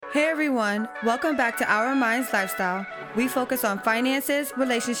Hey everyone, welcome back to Our Minds Lifestyle. We focus on finances,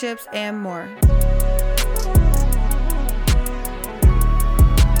 relationships, and more.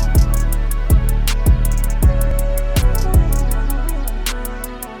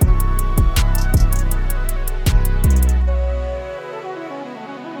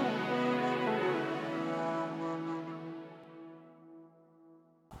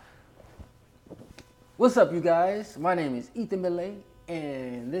 What's up, you guys? My name is Ethan Belay,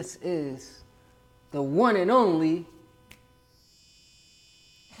 and this is the one and only,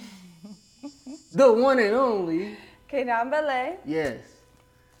 Okay, now I'm Belay. Yes.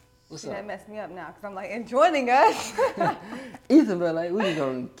 What's up? That messed me up now because I'm like, and joining us, Ethan Belay. We just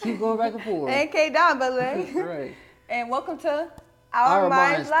gonna keep going back and forth. and K Don Belay. Right. And welcome to Our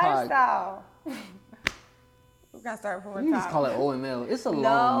Minds Lifestyle. We're gonna start from the top. You just call it OML. It's a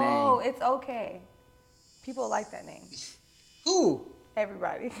long name. No, it's okay. People like that name. Who?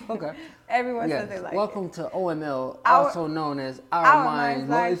 Everybody. Okay. Everyone says they like Welcome it. to OML, also known as Our Minds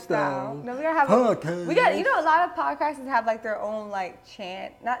Lifestyle. No, we gotta have podcast. A lot of podcasts have like their own like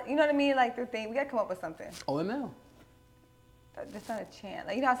chant. Not, you know what I mean? Like their thing. We gotta come up with something. OML. That's not a chant.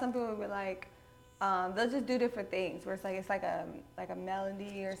 Like, you know how some people will be like, they'll just do different things where it's like a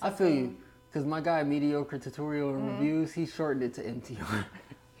melody or something. I feel you, because my guy Mediocre Tutorial and Reviews, he shortened it to MTR.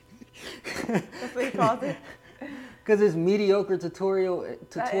 That's what he calls it. Because it's mediocre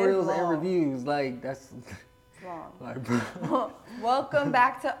tutorials and reviews. Like, that's long. Like, bro. Welcome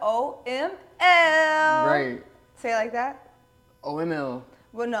back to OML. Right. Say it like that? OML.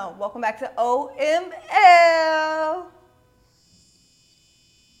 Well, no. Welcome back to OML. I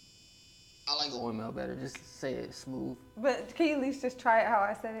like OML better. Just say it smooth. But can you at least just try it how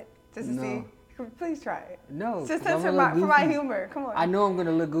I said it? Just to see? Please try it. No. Just for my humor. Come on. I know I'm going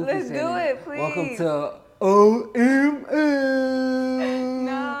to look goofy. Let's do it, please. Welcome to OML.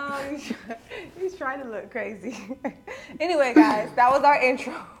 No, he's trying to look crazy. Anyway, guys, that was our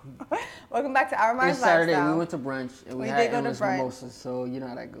intro. Welcome back to Our Minds Lifestyle. It's Saturday. We went to brunch and we had endless mimosas, so you know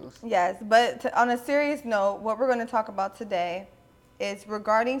how that goes. Yes, but on a serious note, what we're going to talk about today is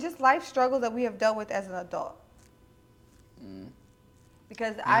regarding just life struggles that we have dealt with as an adult.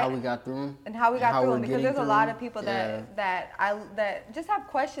 Because how we got through them. And how we got through them. Because there's a lot of people that just have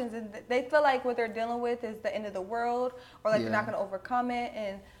questions and they feel like what they're dealing with is the end of the world or like they're not going to overcome it.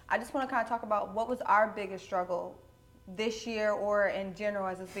 And I just want to kind of talk about what was our biggest struggle this year or in general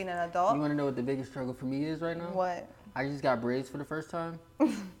as us being an adult. You want to know what the biggest struggle for me is right now? What? I just got braids for the first time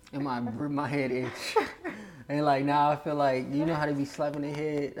and my head itch. And like now I feel like, you know how they be slapping their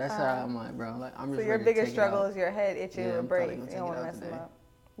head? That's how I'm like, bro. Like, I'm just so your biggest struggle is your head itching with braids. You don't want to mess them up.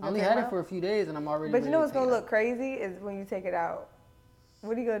 I only had it for a few days and I'm already But you know what's going to look crazy is when you take it out.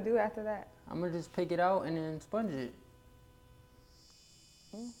 What are you going to do after that? I'm going to just pick it out and then sponge it.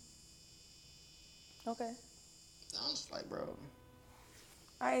 Okay. I'm just like, bro. All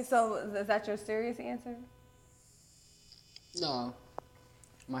right, so is that your serious answer? No.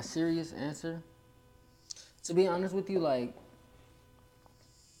 My serious answer? To be honest with you, like,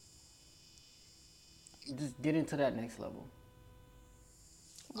 just get into that next level.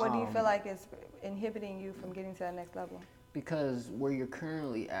 What do you feel like is inhibiting you from getting to that next level? Because where you're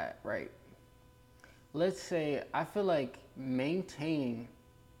currently at, right? Let's say, I feel like maintaining,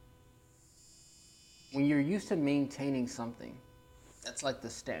 when you're used to maintaining something, that's like the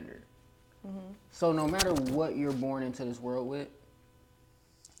standard. Mm-hmm. So no matter what you're born into this world with,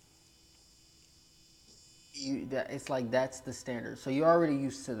 it's like that's the standard. So you're already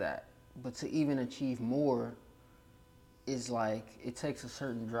used to that. But to even achieve more is like, it takes a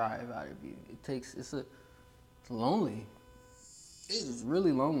certain drive out of you. It's lonely. It is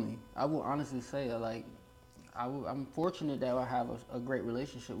really lonely. I will honestly say, like, I'm fortunate that I have a great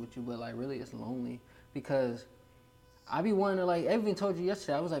relationship with you, but like really it's lonely because I be wanting to, like, I even told you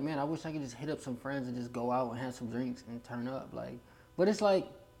yesterday, I was like, man, I wish I could just hit up some friends and just go out and have some drinks and turn up. Like, but it's like,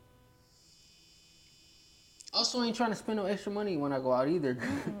 also ain't trying to spend no extra money when I go out either.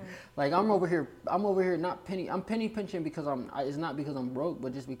 Like I'm over here I'm penny pinching because it's not because I'm broke,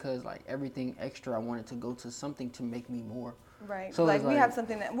 but just because like everything extra I wanted to go to something to make me more. Right. So like we have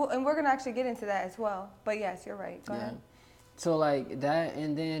something that, and we're going to actually get into that as well. But yes, you're right. Go ahead. So like that,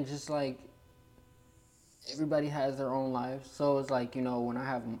 and then just like everybody has their own lives. So it's like, you know, when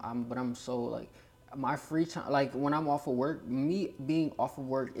I'm so like my free time, like when I'm off of work, me being off of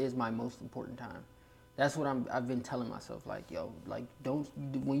work is my most important time. That's what I've been telling myself, like, yo, like,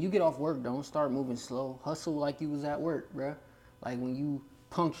 when you get off work, don't start moving slow. Hustle like you was at work, bruh. Like, when you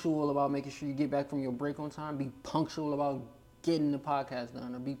punctual about making sure you get back from your break on time, be punctual about getting the podcast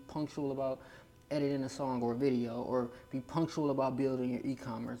done, or be punctual about editing a song or a video, or be punctual about building your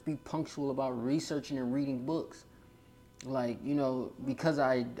e-commerce, be punctual about researching and reading books. Like, you know, because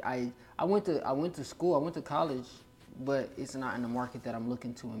I went to school, I went to college, but it's not in the market that I'm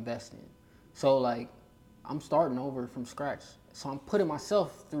looking to invest in. So like, I'm starting over from scratch. So I'm putting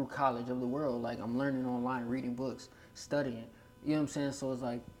myself through college of the world. Like, I'm learning online, reading books, studying. You know what I'm saying? So it's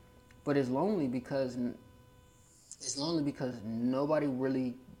like, but it's lonely because nobody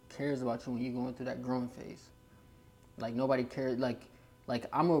really cares about you when you're going through that growing phase. Like, nobody cares. Like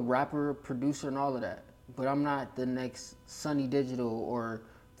I'm a rapper, producer, and all of that, but I'm not the next Sonny Digital or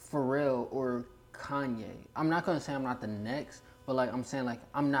Pharrell or Kanye. I'm not gonna say I'm not the next, but like I'm saying, like,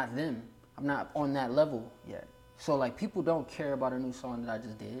 I'm not them. I'm not on that level yet. So like, people don't care about a new song that I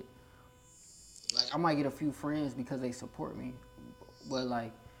just did. Like, I might get a few friends because they support me, but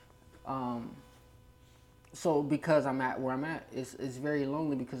like, so because I'm at where I'm at, it's very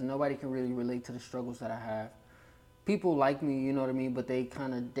lonely because nobody can really relate to the struggles that I have. People like me, you know what I mean, but they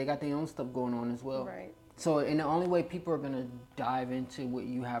got their own stuff going on as well. Right. So, and the only way people are gonna dive into what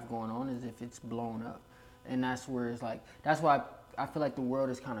you have going on is if it's blown up, and that's where it's like, that's why I feel like the world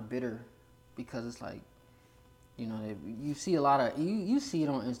is kind of bitter, because it's like, you know, you see a lot of you see it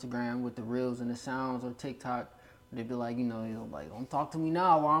on Instagram with the reels and the sounds, or TikTok. They'd be like, you know, like, don't talk to me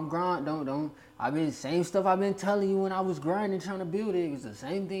now while I'm grinding. Don't. Same stuff I've been telling you when I was grinding, trying to build it. It's the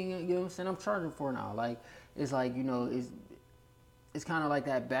same thing, you know what I'm saying, I'm charging for now. Like, it's like, you know, it's kind of like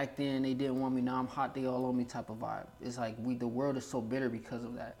that back then, they didn't want me, now I'm hot, they all on me type of vibe. It's like, the world is so bitter because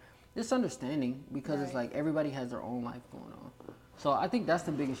of that. It's understanding, because It's like everybody has their own life going on. So I think that's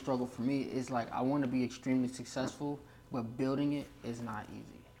the biggest struggle for me, is like, I want to be extremely successful, but building it is not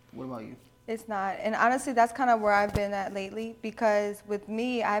easy. What about you? It's not. And honestly, that's kind of where I've been at lately, because with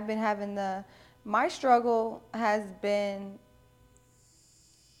me, I've been having my struggle has been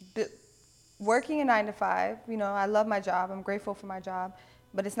working a 9 to 5. You know, I love my job. I'm grateful for my job,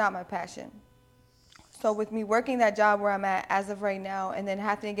 but it's not my passion. So with me working that job where I'm at as of right now, and then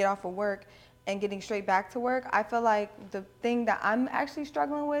having to get off of work and getting straight back to work, I feel like the thing that I'm actually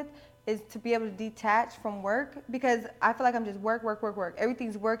struggling with is to be able to detach from work, because I feel like I'm just work.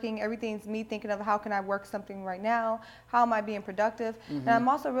 Everything's working. Everything's me thinking of how can I work something right now? How am I being productive? And I'm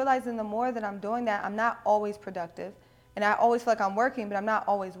also realizing the more that I'm doing that, I'm not always productive. And I always feel like I'm working, but I'm not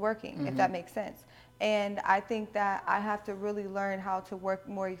always working, if that makes sense. And I think that I have to really learn how to work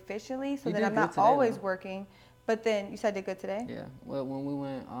more efficiently, so that I'm not always working. But then, you said I did good today? Yeah. Well, when we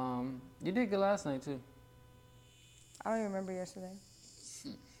went, you did good last night too. I don't even remember yesterday.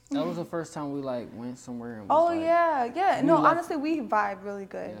 That was the first time we like went somewhere. And yeah. No, honestly, we vibe really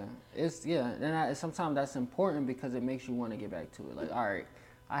good. Yeah, and sometimes that's important because it makes you want to get back to it. Like, all right,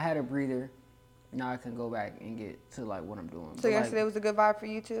 I had a breather. Now I can go back and get to like what I'm doing. So yesterday was a good vibe for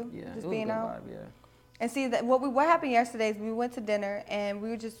you too? Yeah, just it was being a good out. vibe, yeah. And see that what happened yesterday is we went to dinner, and we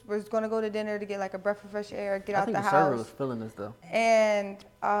were going to go to dinner to get like a breath of fresh air, get out the house. I think the server was feeling us though. And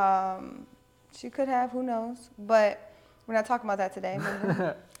she could have, who knows? But we're not talking about that today.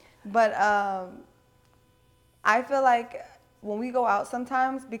 But I feel like when we go out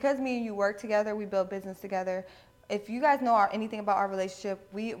sometimes, because me and you work together, we build business together. If you guys know anything about our relationship,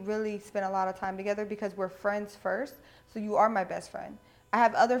 we really spend a lot of time together because we're friends first. So you are my best friend. I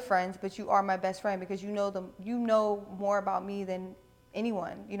have other friends, but you are my best friend because you know more about me than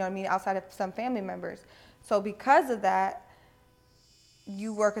anyone, you know what I mean, outside of some family members. So because of that,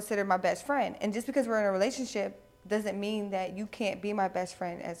 you were considered my best friend. And just because we're in a relationship doesn't mean that you can't be my best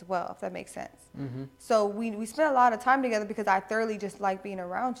friend as well, if that makes sense. So we spent a lot of time together because I thoroughly just like being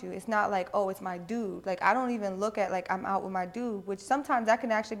around you. It's not like, oh, it's my dude. Like, I don't even look at like I'm out with my dude, which sometimes that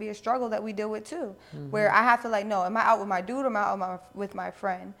can actually be a struggle that we deal with too, where I have to like, no, am I out with my dude or am I out with my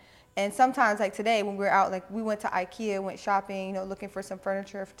friend? And sometimes, like today when we were out, like we went to IKEA, went shopping, you know, looking for some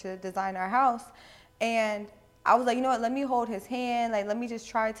furniture to design our house. And I was like, you know what, let me hold his hand. Like, let me just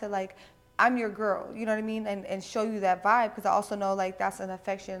try to like, I'm your girl, you know what I mean? And show you that vibe, because I also know like that's an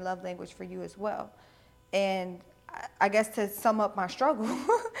affection and love language for you as well. And I guess to sum up my struggle,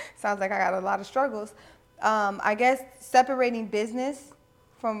 sounds like I got a lot of struggles. I guess separating business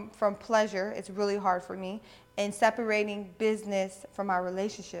from pleasure is really hard for me. And separating business from our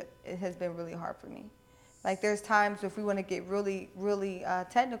relationship, it has been really hard for me. Like, there's times if we want to get really, really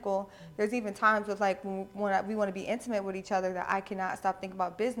technical, there's even times with like when we want to be intimate with each other that I cannot stop thinking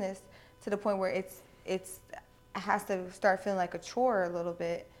about business, to the point where it has to start feeling like a chore a little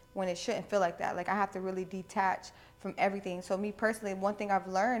bit when it shouldn't feel like that. Like, I have to really detach from everything. So me personally, one thing I've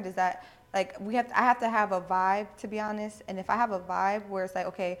learned is that like I have to have a vibe, to be honest. And if I have a vibe where it's like,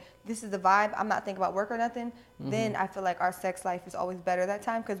 okay, this is the vibe, I'm not thinking about work or nothing, then I feel like our sex life is always better that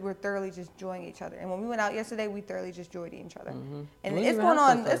time because we're thoroughly just enjoying each other. And when we went out yesterday, we thoroughly just enjoyed each other. And it's going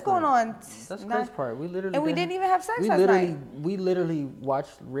on. It's going on. That's the crazy part. We literally and we didn't even have sex last night. We literally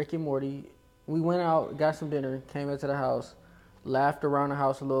watched Rick and Morty. We went out, got some dinner, came back to the house, laughed around the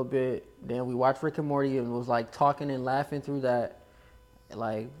house a little bit. Then we watched Rick and Morty and was like talking and laughing through that,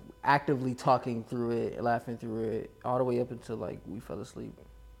 like actively talking through it, laughing through it, all the way up until like we fell asleep.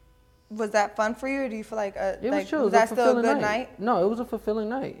 Was that fun for you, or do you feel like was that still a good night? No, it was a fulfilling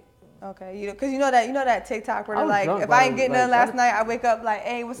night. Okay, because you know that TikTok where they're like, drunk, if I ain't getting none last night, I wake up like,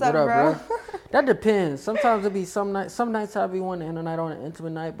 hey, what's up, bro? That depends. Sometimes it be some nights I be wanting to end the night on an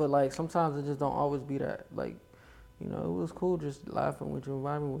intimate night, but like sometimes it just don't always be that. Like, you know, it was cool just laughing with you and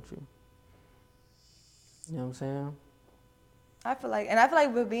vibing with you. You know what I'm saying? I feel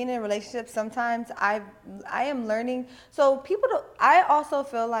like with being in a relationship, sometimes I am learning. So I also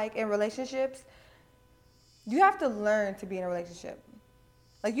feel like in relationships, you have to learn to be in a relationship.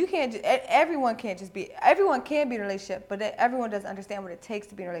 Like everyone can be in a relationship, but everyone doesn't understand what it takes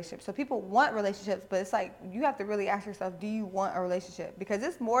to be in a relationship. So people want relationships, but it's like you have to really ask yourself, do you want a relationship? Because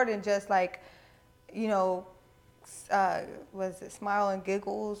it's more than just like, you know, was it smile and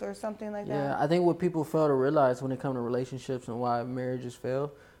giggles or something like that? Yeah, I think what people fail to realize when it comes to relationships and why marriages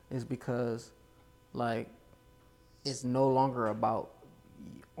fail is because, like, it's no longer about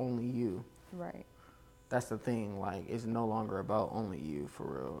only you. Right. That's the thing. Like, it's no longer about only you, for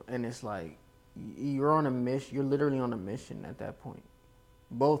real. And it's like, you're on a mission. You're literally on a mission at that point.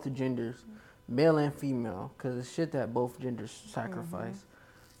 Both genders, male and female, because it's shit that both genders sacrifice.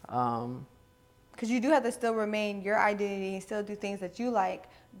 Because you do have to still remain your identity and still do things that you like.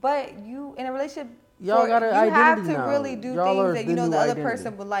 But you, in a relationship, y'all got an identity have to now. really do y'all things that you know the other identity.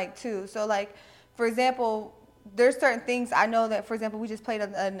 person would like too. So like, for example, there's certain things I know that, for example, we just played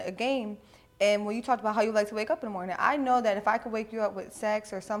a game. And when you talked about how you like to wake up in the morning, I know that if I could wake you up with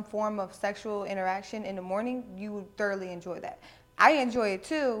sex or some form of sexual interaction in the morning, you would thoroughly enjoy that. I enjoy it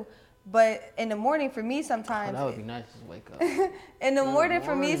too. But in the morning for me sometimes... that would be nice to wake up. in the morning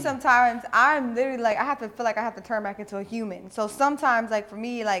for me sometimes, I'm literally like, I feel like I have to turn back into a human. So sometimes like for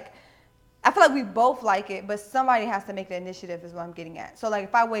me, like, I feel like we both like it, but somebody has to make the initiative is what I'm getting at. So like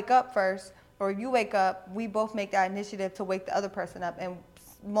if I wake up first or you wake up, we both make that initiative to wake the other person up. And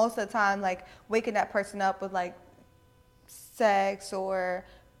most of the time, like waking that person up with like sex or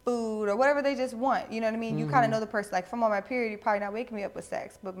food or whatever they just want. You know what I mean? You kind of know the person. Like, if I'm on my period, you're probably not waking me up with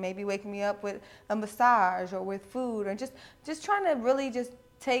sex, but maybe waking me up with a massage or with food, or just trying to really just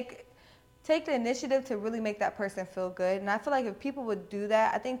take the initiative to really make that person feel good. And I feel like if people would do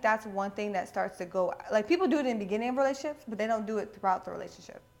that, I think that's one thing that starts to go, like, people do it in the beginning of relationships, but they don't do it throughout the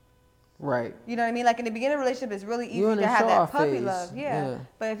relationship. Right. You know what I mean? Like, in the beginning of a relationship, it's really easy to have that puppy phase. Love. Yeah.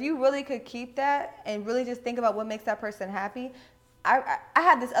 But if you really could keep that and really just think about what makes that person happy, I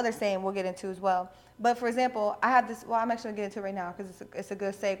had this other saying we'll get into as well. But for example, I have this, well, I'm actually going to get into it right now because it's a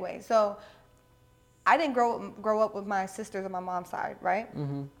good segue. So I didn't grow up with my sisters on my mom's side, right?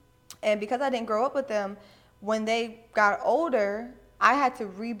 Mm-hmm. And because I didn't grow up with them, when they got older, I had to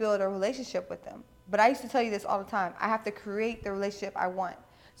rebuild a relationship with them. But I used to tell you this all the time. I have to create the relationship I want.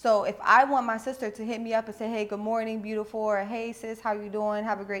 So if I want my sister to hit me up and say, hey, good morning, beautiful, or hey, sis, how you doing?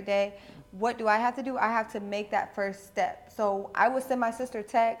 Have a great day. What do I have to do? I have to make that first step. So I would send my sister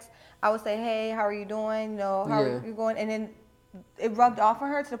text. I would say, hey, how are you doing? You know, how are you going? And then it rubbed off on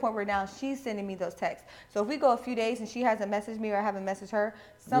her to the point where now she's sending me those texts. So if we go a few days and she hasn't messaged me or I haven't messaged her,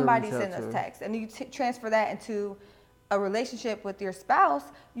 somebody send us texts. And you transfer that into a relationship with your spouse,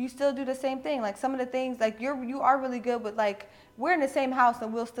 you still do the same thing. Like some of the things, like you are really good with, like, we're in the same house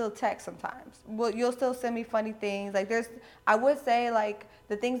and we'll still text sometimes. You'll still send me funny things. Like I would say, like,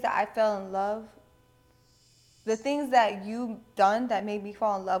 the things that I fell in love, the things that you've done that made me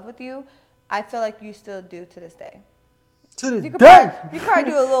fall in love with you, I feel like you still do to this day. To this day. You could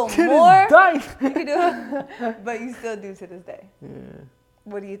probably do a little more. You could do, but you still do to this day. Yeah.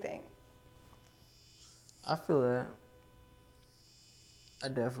 What do you think? I feel that. I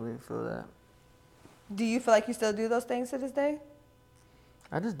definitely feel that. Do you feel like you still do those things to this day?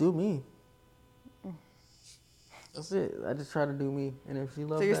 I just do me. That's it. I just try to do me. And if she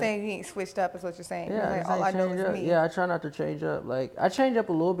loves So you're saying you ain't switched up is what you're saying? Yeah. Like, all I know is me. Yeah, I try not to change up. Like, I change up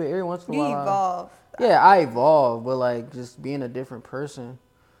a little bit every once in a while. You evolve. Yeah, I evolve. But, like, just being a different person.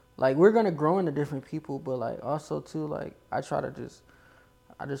 Like, we're going to grow into different people. But, like, also, too, like, I just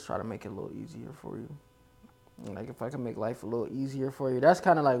try to make it a little easier for you. Like, if I can make life a little easier for you, that's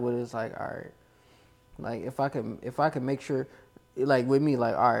kind of like what it's like, all right. Like if I can make sure, like with me,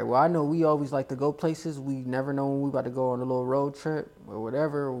 like all right, well I know we always like to go places. We never know when we about to go on a little road trip or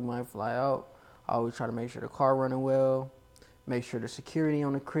whatever. We might fly out. I always try to make sure the car running well, make sure the security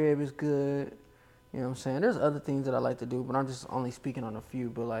on the crib is good. You know what I'm saying? There's other things that I like to do, but I'm just only speaking on a few.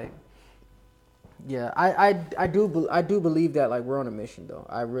 But like, yeah, I do believe that like we're on a mission though.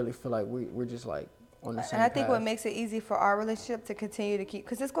 I really feel like we're just like on the same And I think path. what makes it easy for our relationship to continue to keep,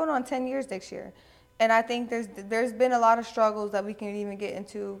 because it's going on 10 years next year, and I think there's been a lot of struggles that we can even get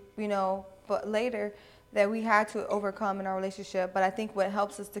into, you know, but later that we had to overcome in our relationship. But I think what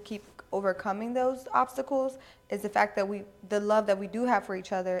helps us to keep overcoming those obstacles is the fact that the love that we do have for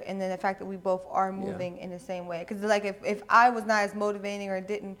each other, and then the fact that we both are moving in the same way. Because like if I was not as motivating or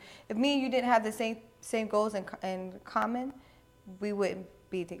if me and you didn't have the same goals in common, we wouldn't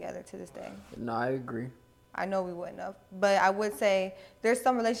be together to this day. No, I agree. I know we wouldn't have, but I would say there's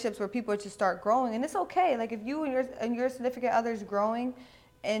some relationships where people just start growing, and it's okay. Like if you and your significant other's growing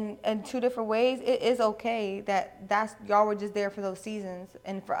in two different ways, it is okay that's y'all were just there for those seasons.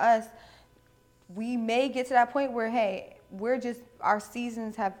 And for us, we may get to that point where hey, our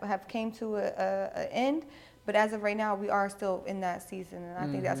seasons have came to a end. But as of right now, we are still in that season, and I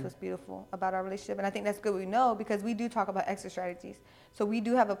think that's what's beautiful about our relationship. And I think that's good we know, because we do talk about exit strategies. So we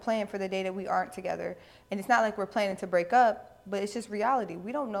do have a plan for the day that we aren't together. And it's not like we're planning to break up, but it's just reality.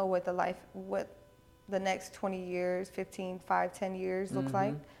 We don't know what the next 20 years, 15, 5, 10 years looks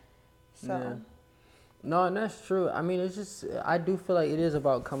like. So. Yeah. No, and that's true. I mean, it's just, I do feel like it is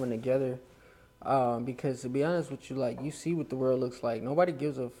about coming together. Because to be honest with you, like, you see what the world looks like. Nobody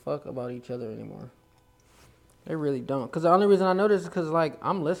gives a fuck about each other anymore. They really don't. Because the only reason I know this is because, like,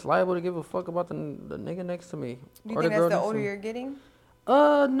 I'm less liable to give a fuck about the nigga next to me. Do you think that's the older you're getting?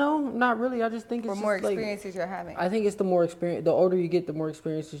 No, not really. I just think it's or more just experiences like, you're having. I think it's the more experience. The older you get, the more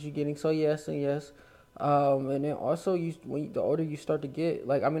experiences you're getting. So yes and yes. And then also the older you start to get,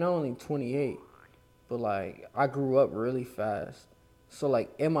 like, I mean, I'm only 28, but like I grew up really fast. So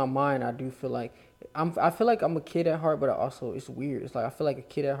like in my mind, I do feel like I feel like I'm a kid at heart, but it's weird. It's like I feel like a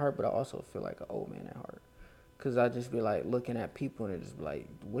kid at heart, but I also feel like an old man at heart. Cause I just be like looking at people and it just be like,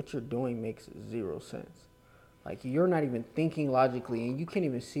 what you're doing makes zero sense. Like you're not even thinking logically, and you can't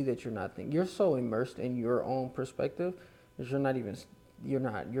even see that you're not thinking. You're so immersed in your own perspective that you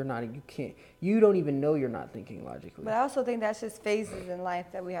don't even know you're not thinking logically. But I also think that's just phases in life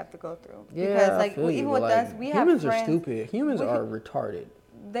that we have to go through. Yeah, because like even with us, we have friends. Humans are stupid. Humans are retarded.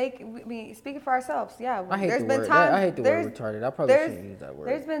 Speaking for ourselves, yeah. I hate there's the been word. times, I hate the word retarded. I probably shouldn't use that word.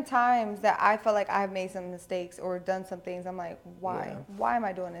 There's been times that I felt like I've made some mistakes or done some things. I'm like, why? Yeah. Why am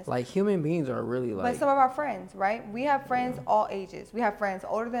I doing this? Like human beings are really like. But some of our friends, right? We have friends all ages. We have friends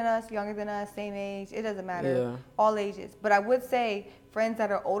older than us, younger than us, same age. It doesn't matter. Yeah. All ages. But I would say friends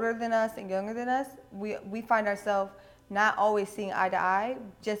that are older than us and younger than us, we find ourselves not always seeing eye to eye,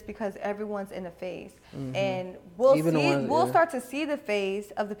 just because everyone's in a phase. Mm-hmm. And we'll start to see the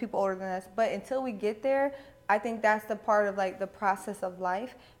phase of the people older than us, but until we get there, I think that's the part of like the process of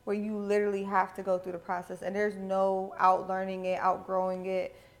life where you literally have to go through the process, and there's no outlearning it, outgrowing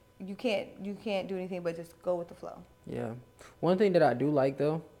it. You can't do anything but just go with the flow. Yeah. One thing that I do like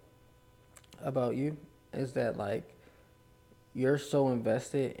though about you is that like you're so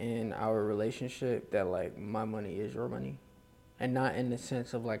invested in our relationship that like my money is your money, and not in the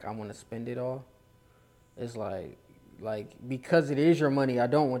sense of like I want to spend it all. It's like because it is your money, I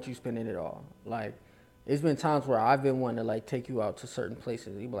don't want you spending it all. Like it's been times where I've been wanting to like take you out to certain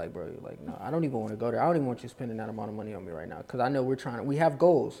places. You be like, bro, you're like, no, I don't even want to go there. I don't even want you spending that amount of money on me right now, because I know we have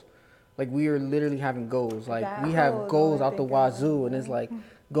goals. Like we are literally having goals. Like we have goals out the wazoo, and it's like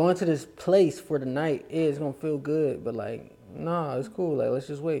going to this place for the night is gonna feel good, but like. Nah, it's cool. Like, let's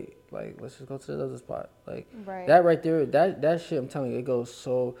just wait. Like, let's just go to the other spot. Like, that right there, that shit, I'm telling you, it goes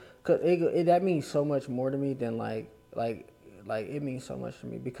so... Cause that means so much more to me than, like, it means so much to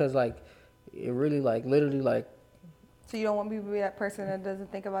me. Because, like, it really, like, literally, like... So you don't want me to be that person that doesn't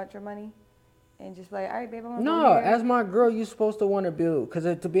think about your money? And just like, all right, babe, I'm gonna No, as my girl, you're supposed to want to build.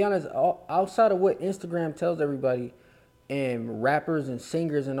 Because, to be honest, outside of what Instagram tells everybody, and rappers and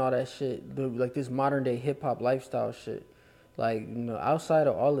singers and all that shit, like this modern-day hip-hop lifestyle shit, like, you know, outside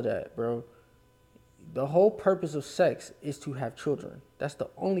of all of that, bro, the whole purpose of sex is to have children. That's the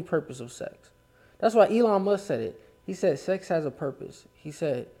only purpose of sex. That's why Elon Musk said it. He said sex has a purpose. He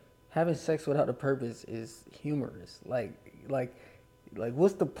said having sex without a purpose is humorous. Like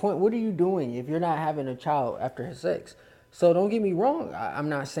what's the point? What are you doing if you're not having a child after sex? So don't get me wrong. I'm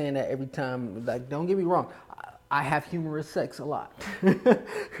not saying that every time. Like, don't get me wrong. I have humorous sex a lot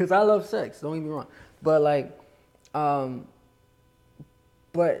because I love sex. Don't get me wrong. But like,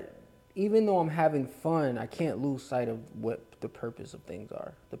 but even though I'm having fun, I can't lose sight of what the purpose of things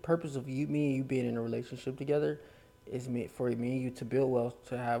are. The purpose of me and you being in a relationship together is for me and you to build wealth,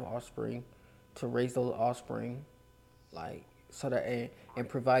 to have offspring, to raise those offspring, like so that and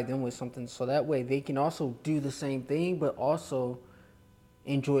provide them with something so that way they can also do the same thing, but also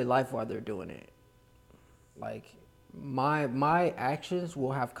enjoy life while they're doing it. Like my actions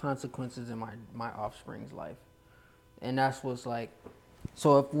will have consequences in my offspring's life, and that's what's like.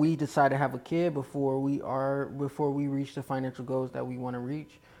 So if we decide to have a kid before we reach the financial goals that we want to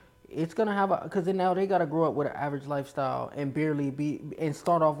reach, it's gonna have because then now they gotta grow up with an average lifestyle and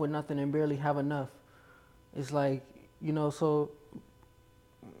start off with nothing and barely have enough. It's like, so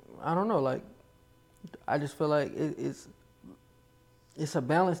I don't know, like I just feel like it's a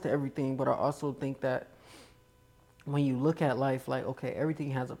balance to everything, but I also think that when you look at life, like, okay,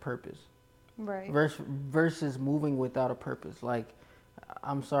 everything has a purpose, right? Versus moving without a purpose. Like,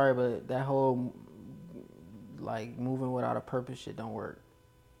 I'm sorry, but that whole like moving without a purpose shit don't work.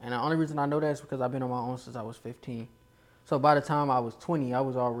 And the only reason I know that is because I've been on my own since I was 15. So by the time I was 20, I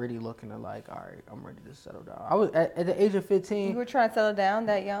was already looking at like, all right, I'm ready to settle down. I was at the age of 15. You were trying to settle down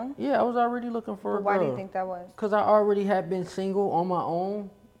that young? Yeah, I was already looking for a girl. Why do you think that was? Because I already had been single on my own,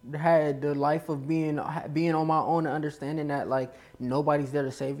 had the life of being on my own and understanding that like nobody's there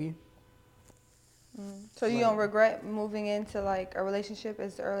to save you. So you don't regret moving into like a relationship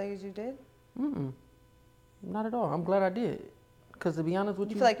as early as you did? Not at all. I'm glad I did. Because to be honest with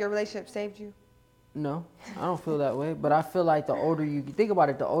you, you feel like your relationship saved you? No, I don't feel that way. But I feel like the older you think about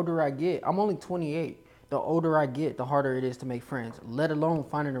it, the older I get. I'm only 28. The older I get, the harder it is to make friends, let alone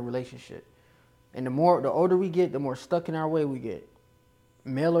finding a relationship. And the older we get, the more stuck in our way we get,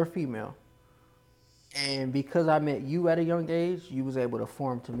 male or female. And because I met you at a young age, you was able to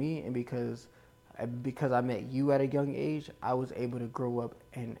form to me, and because I met you at a young age, I was able to grow up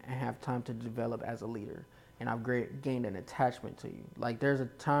and have time to develop as a leader. And I've gained an attachment to you. Like there's a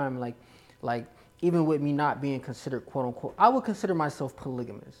time like even with me not being considered quote unquote, I would consider myself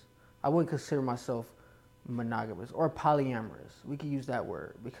polygamous. I wouldn't consider myself monogamous or polyamorous. We could use that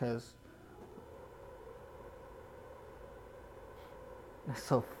word because that's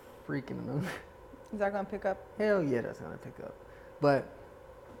so freaking annoying. Is that gonna pick up? Hell yeah, that's gonna pick up. But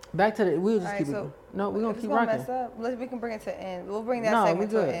back to we'll just keep it. No, we're gonna keep rocking. Mess up. We can bring it to an end. We'll bring that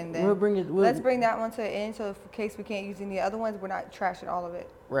segment to an end then. Let's bring that one to an end so in case we can't use any other ones, we're not trashing all of it.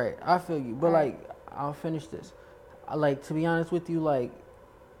 Right. I feel you. But like I'll finish this. To be honest with you, like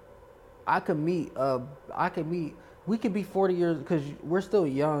we could be 40 years because we're still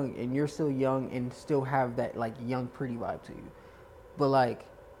young and you're still young and still have that like young pretty vibe to you. But like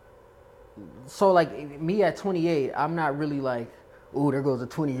so like me at 28, I'm not really like, oh, there goes a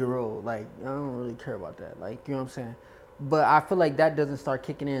 20-year-old. Like, I don't really care about that. Like, you know what I'm saying? But I feel like that doesn't start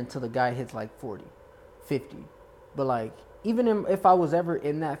kicking in until the guy hits like 40, 50. But like, even if I was ever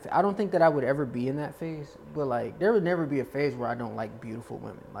in that, I don't think that I would ever be in that phase. But like, there would never be a phase where I don't like beautiful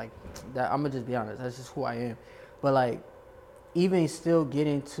women. Like, that, I'm gonna just be honest. That's just who I am. But like, even still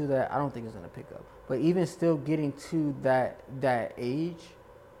getting to that, I don't think it's gonna pick up. But even still getting to that age,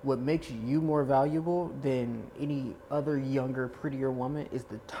 what makes you more valuable than any other younger, prettier woman is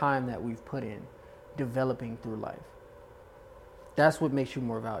the time that we've put in developing through life. That's what makes you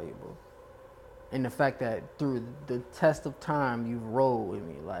more valuable. And the fact that through the test of time you've rolled with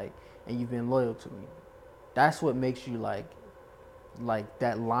me, like, and you've been loyal to me. That's what makes you like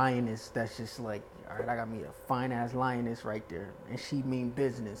that lioness that's just like, all right, I got me a fine ass lioness right there. And she mean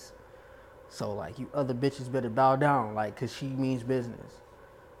business. So like you other bitches better bow down, like, cause she means business.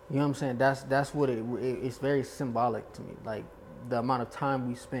 You know what I'm saying? That's what it's very symbolic to me. Like the amount of time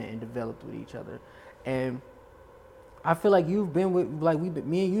we spent and developed with each other. And I feel like you've been with, like,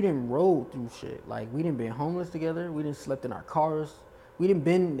 me and you didn't roll through shit. Like, we didn't been homeless together. We didn't slept in our cars. We didn't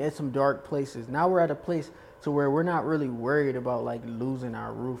been at some dark places. Now we're at a place to where we're not really worried about, like, losing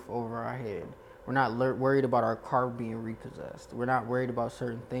our roof over our head. We're not worried about our car being repossessed. We're not worried about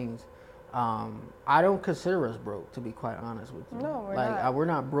certain things. I don't consider us broke, to be quite honest with you. No, we're not. We're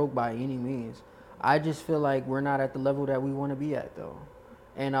not broke by any means. I just feel like we're not at the level that we want to be at, though.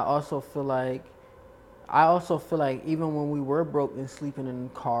 And I also feel like even when we were broke and sleeping in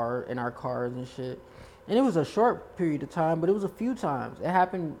our cars and shit, and it was a short period of time, but it was a few times. It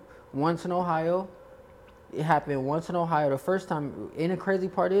happened once in Ohio. The first time, and the crazy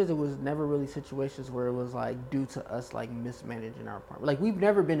part is it was never really situations where it was like due to us like mismanaging our apartment. Like we've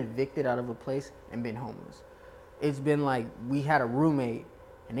never been evicted out of a place and been homeless. It's been like we had a roommate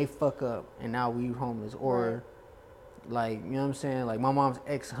and they fuck up and now we homeless, or right. Like, you know what I'm saying? Like my mom's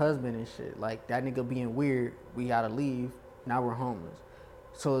ex-husband and shit. Like that nigga being weird, we gotta leave. Now we're homeless.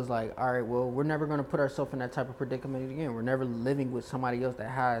 So it's like, all right, well, we're never going to put ourselves in that type of predicament again. We're never living with somebody else that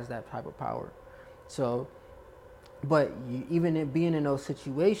has that type of power. So, but even in being in those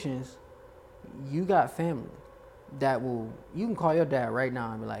situations, you got family that will, you can call your dad right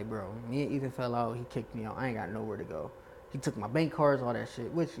now and be like, bro, me and Ethan fell out, he kicked me out, I ain't got nowhere to go. He took my bank cards, all that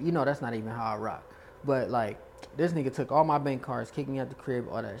shit, which, that's not even how I rock. But like, this nigga took all my bank cards, kicked me out the crib,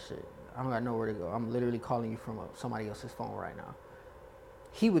 all that shit. I don't got nowhere to go. I'm literally calling you from somebody else's phone right now.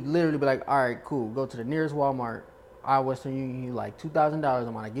 He would literally be like, all right, cool, go to the nearest Walmart, Western Union, you like $2,000,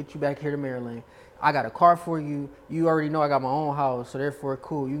 I'm gonna get you back here to Maryland. I got a car for you. You already know I got my own house, so therefore,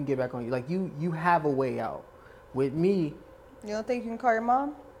 cool, you can get back on you. Like, you have a way out. With me, you don't think you can call your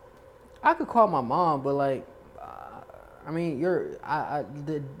mom? I could call my mom, but like, I mean,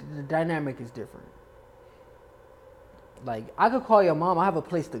 the dynamic is different. Like, I could call your mom. I have a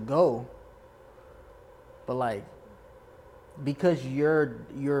place to go, but like, because you're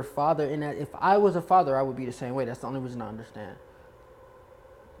your father, and if I was a father, I would be the same way. That's the only reason I understand.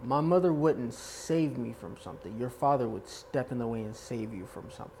 My mother wouldn't save me from something. Your father would step in the way and save you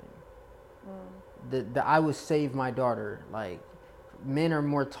from something. I would save my daughter. Like, men are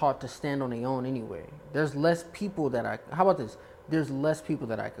more taught to stand on their own anyway. There's less people how about this? There's less people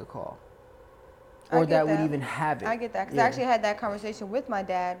that I could call. Or that would even have it. I get that. Because I actually had that conversation with my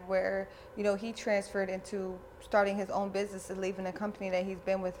dad where, he transferred into starting his own business and leaving a company that he's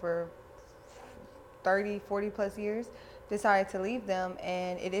been with for 30, 40 plus years, decided to leave them.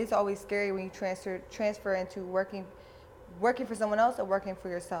 And it is always scary when you transfer into working for someone else or working for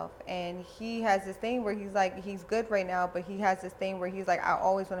yourself. And he has this thing where he's like, he's good right now, but he has this thing where he's like, I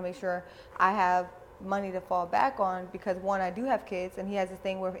always want to make sure I have money to fall back on because, one, I do have kids, and he has this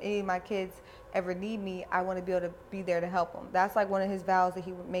thing where if any of my kids ever need me, I want to be able to be there to help them. That's like one of his vows that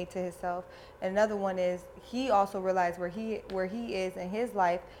he made to himself. And another one is he also realized where he is in his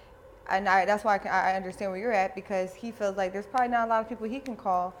life, and that's why I understand where you're at, because he feels like there's probably not a lot of people he can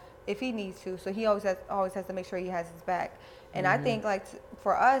call if he needs to. So he always has to make sure he has his back. And I think like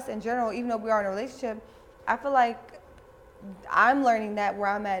for us in general, even though we are in a relationship, I feel like I'm learning that where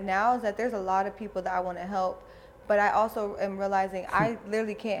I'm at now is that there's a lot of people that I want to help, but I also am realizing I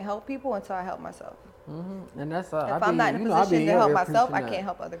literally can't help people until I help myself. And that's if I'm not in a position to help myself, I can't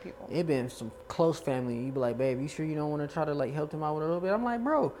help other people. It been some close family. You be like, babe, you sure you don't want to try to like help them out with a little bit? I'm like,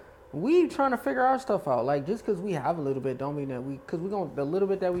 bro, we trying to figure our stuff out. Like, just because we have a little bit don't mean that the little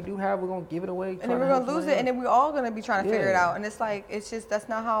bit that we do have, we're gonna give it away. And then we're gonna lose it, and then we're all gonna be trying to figure it out. And it's like, it's just that's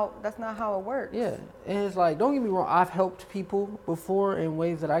not how it works. Yeah, and it's like, don't get me wrong, I've helped people before in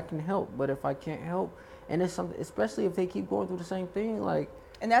ways that I can help, but if I can't help, and it's something, especially if they keep going through the same thing, like.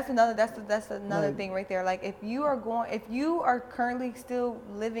 And that's another thing right there. Like, if you are currently still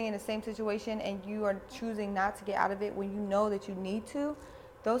living in the same situation and you are choosing not to get out of it when you know that you need to,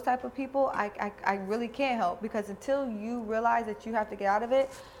 those type of people, I really can't help, because until you realize that you have to get out of it.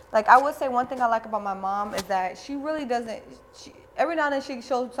 Like, I would say one thing I like about my mom is that she really doesn't, every now and then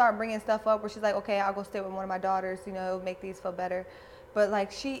she'll start bringing stuff up where she's like, okay, I'll go stay with one of my daughters, it'll make these feel better. But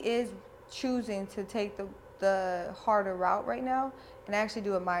like, she is choosing to take the harder route right now, and I actually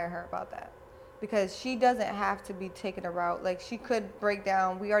do admire her about that, because she doesn't have to be taking a route. Like, she could break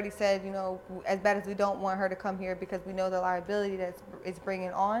down. We already said, as bad as we don't want her to come here because we know the liability that it's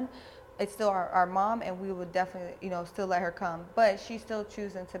bringing on, it's still our mom, and we would definitely, still let her come. But she's still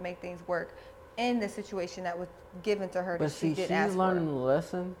choosing to make things work in the situation that was given to her. But see, she's learning a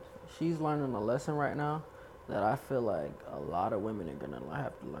lesson. She's learning a lesson right now that I feel like a lot of women are gonna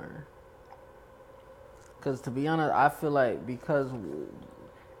have to learn. Because to be honest, I feel like because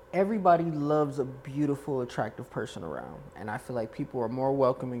everybody loves a beautiful, attractive person around. And I feel like people are more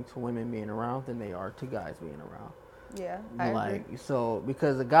welcoming to women being around than they are to guys being around. Yeah, I agree. So,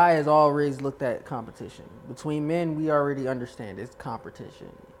 because a guy has always looked at competition. Between men, we already understand it's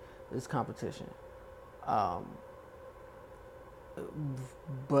competition. It's competition. But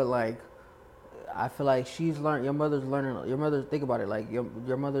like, I feel like she's learned. Your mother's learning. Your mother, think about it. Like,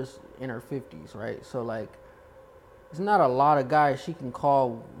 your mother's in her 50s, right? So like, there's not a lot of guys she can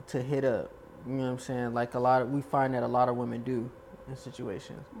call to hit up. You know what I'm saying? Like, we find that a lot of women do in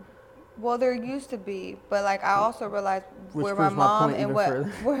situations. Well, there used to be, but like, I also realized where my mom and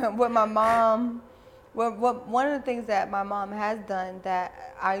what my mom. What one of the things that my mom has done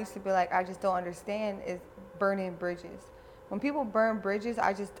that I used to be like, I just don't understand, is burning bridges. When people burn bridges,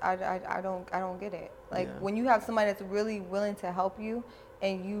 I don't get it. Like, when you have somebody that's really willing to help you,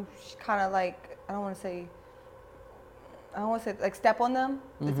 and you kind of like, I don't want to say like step on them.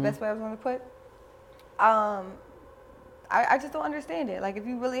 That's the best way I was going to put. I just don't understand it. Like, if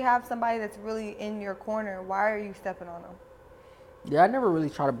you really have somebody that's really in your corner, why are you stepping on them? Yeah, I never really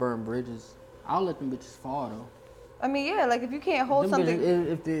try to burn bridges. I'll let them bitches fall though. I mean, yeah, like if you can't hold Them something, bitches,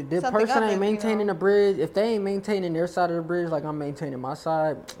 if the something person up, ain't if, maintaining the bridge, if they ain't maintaining their side of the bridge like I'm maintaining my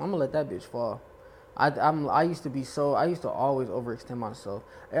side, I'm gonna let that bitch fall. I used to always overextend myself.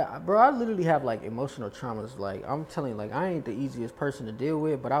 Bro, I literally have like emotional traumas. Like I'm telling you, like I ain't the easiest person to deal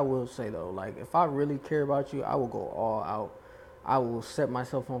with, but I will say though, like if I really care about you, I will go all out. I will set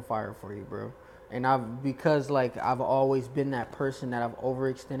myself on fire for you, bro. And because like I've always been that person that I've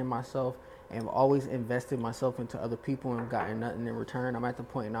overextended myself and I've always invested myself into other people and gotten nothing in return. I'm at the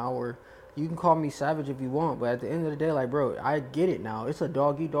point now where you can call me savage if you want, but at the end of the day, like, bro, I get it now. It's a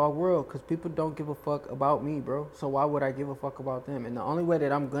dog-eat-dog world because people don't give a fuck about me, bro. So why would I give a fuck about them? And the only way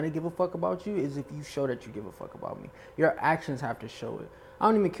that I'm going to give a fuck about you is if you show that you give a fuck about me. Your actions have to show it. I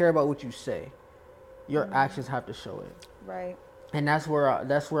don't even care about what you say. Your actions have to show it. right. And that's where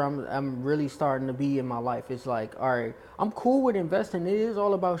I'm really starting to be in my life. It's like, all right, I'm cool with investing. It is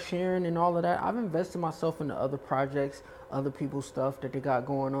all about sharing and all of that. I've invested myself into other projects, other people's stuff that they got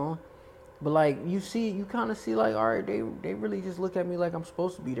going on. But like you kind of see like, all right, they really just look at me like I'm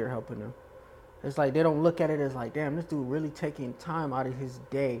supposed to be there helping them. It's like they don't look at it as like, damn, this dude really taking time out of his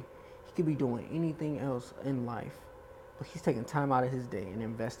day. He could be doing anything else in life, but he's taking time out of his day and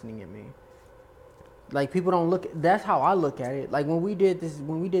investing in me. Like people don't look. That's how I look at it. Like when we did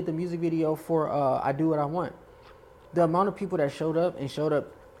the music video for "I Do What I Want," the amount of people that showed up and showed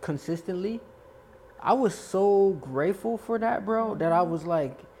up consistently, I was so grateful for that, bro. That I was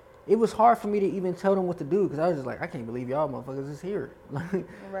like, it was hard for me to even tell them what to do because I was just like, I can't believe y'all motherfuckers is here.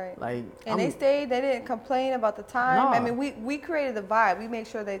 Right. And they stayed. They didn't complain about the time. Nah. I mean, we created the vibe. We made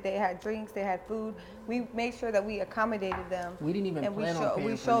sure that they had drinks, they had food. We made sure that we accommodated them. We didn't even plan on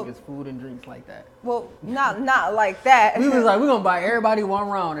paying for niggas food and drinks like that. Well, not like that. We was like, we're gonna buy everybody one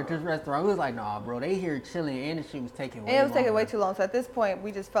round at this restaurant. We was like, nah, bro, they here chilling and the shit was taking way. And it was taking way too long. So at this point,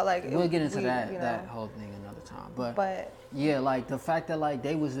 we just felt like we'll get into that whole thing another time. But yeah, like the fact that like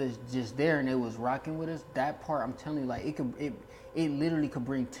they was just there and they was rocking with us. That part, I'm telling you, like it literally could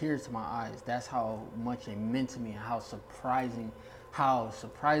bring tears to my eyes. That's how much it meant to me and how surprising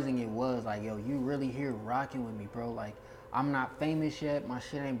it was. Like, yo, you really here rocking with me, bro. Like, I'm not famous yet, my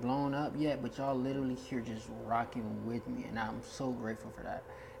shit ain't blown up yet, but y'all literally here just rocking with me, and I'm so grateful for that.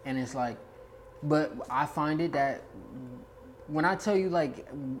 And it's like, but I find it that when I tell you, like,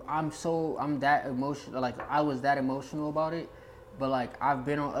 I'm that emotional, like, I was that emotional about it, but like I've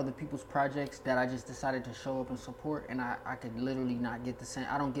been on other people's projects that I just decided to show up and support, and I could literally not get the same.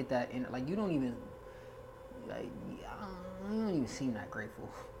 I don't get that in, like, you don't even seem that grateful.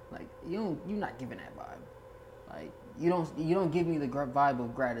 Like you're not giving that vibe. Like you don't give me the vibe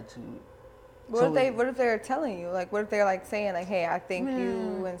of gratitude. What if they're telling you? Like what if they're like saying like, hey, I thank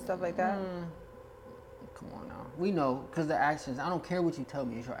you and stuff like that? Come on now. We know because the actions. I don't care what you tell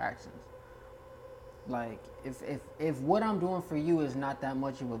me. It's your actions. Like if what I'm doing for you is not that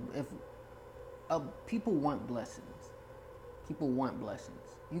much of people want blessings. People want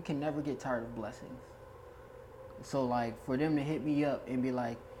blessings. You can never get tired of blessings. So like for them to hit me up and be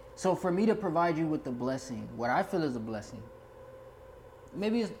like, so for me to provide you with the blessing, what I feel is a blessing.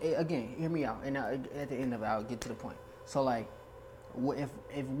 Maybe it's, again, hear me out, and at the end of it, I'll get to the point. So like,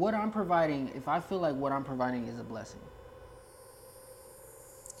 if what I'm providing, if I feel like what I'm providing is a blessing,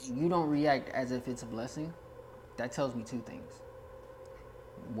 you don't react as if it's a blessing, that tells me two things.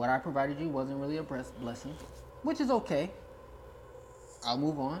 What I provided you wasn't really a blessing, which is okay. I'll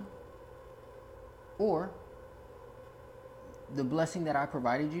move on. Or the blessing that I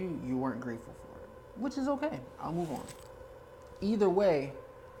provided you, you weren't grateful for it, which is okay. I'll move on. Either way,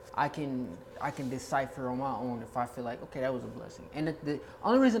 I can decipher on my own if I feel like, okay, that was a blessing. And the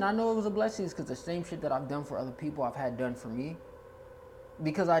only reason I know it was a blessing is because the same shit that I've done for other people, I've had done for me.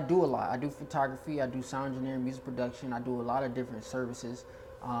 Because I do a lot. I do photography, I do sound engineering, music production, I do a lot of different services.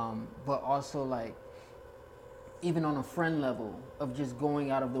 But also like, even on a friend level of just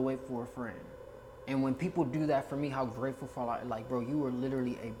going out of the way for a friend. And when people do that for me, how grateful for, like, bro, you are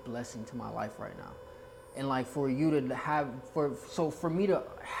literally a blessing to my life right now. And like for you to have, for me to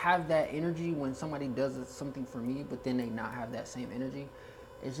have that energy when somebody does something for me, but then they not have that same energy,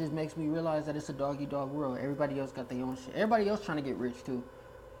 it just makes me realize that it's a dog-eat-dog world. Everybody else got their own shit. Everybody else trying to get rich too.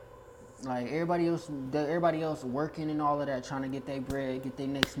 Like everybody else working and all of that, trying to get their bread, get their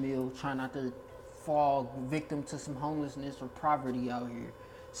next meal, trying not to fall victim to some homelessness or poverty out here.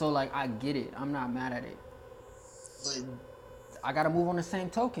 So like I get it. I'm not mad at it. But I gotta move on the same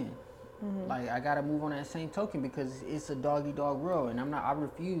token. Mm-hmm. Like I gotta move on that same token because it's a dog-eat-dog world, and I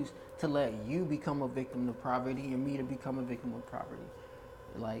refuse to let you become a victim of poverty and me to become a victim of poverty.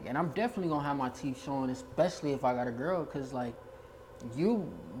 Like, and I'm definitely gonna have my teeth showing, especially if I got a girl, cause like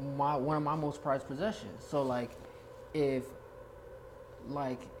one of my most prized possessions. So like, if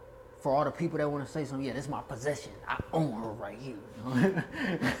like for all the people that want to say something, yeah, this is my possession. I own her right here. You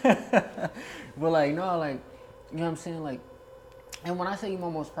know? But like, no, like, you know what I'm saying? Like, and when I say you're my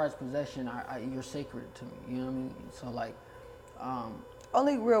most prized possession, you're sacred to me. You know what I mean? So like,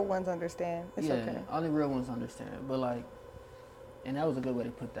 only real ones understand. It's okay. Only real ones understand. But like, and that was a good way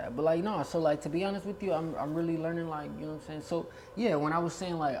to put that. But like, no, so like, to be honest with you, I'm really learning, like, you know what I'm saying? So yeah, when I was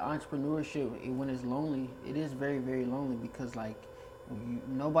saying like entrepreneurship, when it's lonely, it is very, very lonely, because like,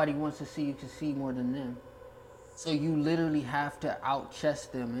 nobody wants to see you succeed more than them. So you literally have to out-chess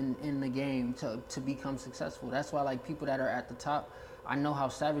them in the game to become successful. That's why like people that are at the top, I know how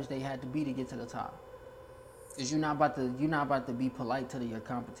savage they had to be to get to the top. Cause you're not about to be polite to your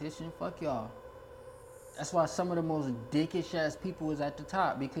competition. Fuck y'all. That's why some of the most dickish ass people is at the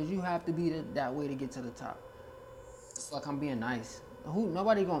top, because you have to be that way to get to the top. It's like I'm being nice.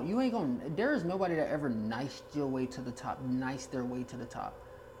 There is nobody that ever niced your way to the top, niced their way to the top.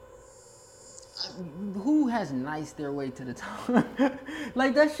 Who has niced their way to the top?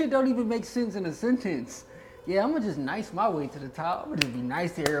 Like, that shit don't even make sense in a sentence. Yeah, I'm gonna just nice my way to the top. I'm gonna just be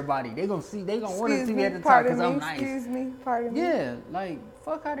nice to everybody. They gonna want to see me at the top because I'm nice. Excuse me, pardon me. Yeah, like,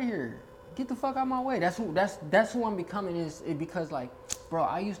 fuck out of here. Get the fuck out of my way. That's who I'm becoming, because like, bro,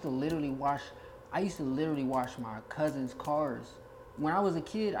 I used to literally wash my cousin's cars. When I was a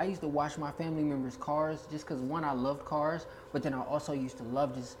kid, I used to wash my family members' cars just because, one, I loved cars, but then I also used to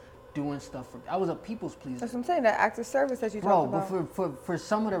love just doing stuff I was a people's pleaser. That's what I'm saying, that act of service that you talk about. Bro, but for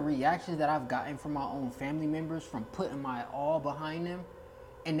some of the reactions that I've gotten from my own family members from putting my all behind them,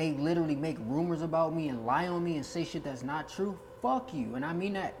 and they literally make rumors about me and lie on me and say shit that's not true, fuck you. And I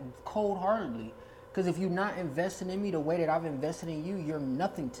mean that cold-heartedly. Because if you're not investing in me the way that I've invested in you, you're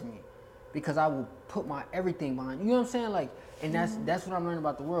nothing to me. Because I will put my everything behind you. You know what I'm saying? Like, and that's what I'm learning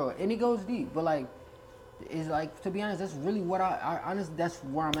about the world. And it goes deep, but like, it's like, to be honest, that's really what I honestly, that's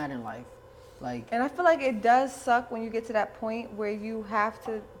where I'm at in life. Like, and I feel like it does suck when you get to that point where you have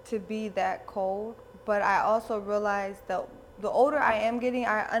to be that cold. But I also realize that the older I am getting,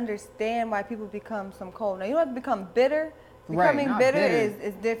 I understand why people become some cold. Now, you don't have to become bitter. Becoming bitter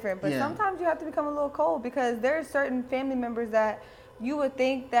is different. But sometimes you have to become a little cold, because there are certain family members that you would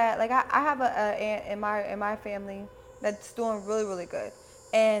think that, like, I have a aunt in my family that's doing really, really good.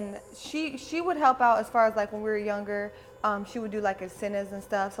 And she would help out as far as like when we were younger. She would do like incentives and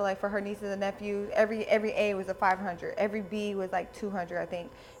stuff. So like for her nieces and nephews, every A was a 500. Every B was like 200, I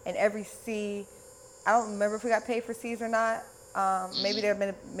think. And every C, I don't remember if we got paid for C's or not. Maybe there have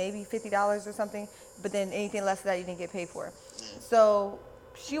been maybe $50 or something. But then anything less than that you didn't get paid for. So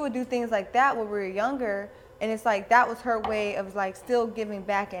she would do things like that when we were younger. And it's like that was her way of like still giving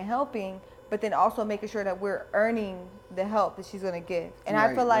back and helping, but then also making sure that we're earning the help that she's going to give. And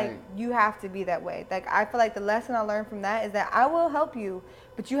I feel like you have to be that way. Like, I feel like the lesson I learned from that is that I will help you,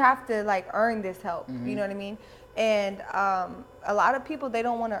 but you have to like earn this help. Mm-hmm. You know what I mean? And a lot of people, they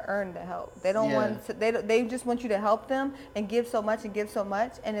don't want to earn the help. They don't want to, they just want you to help them and give so much.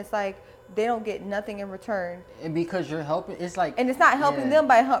 And it's like, they don't get nothing in return. And because you're helping, it's like... And it's not helping them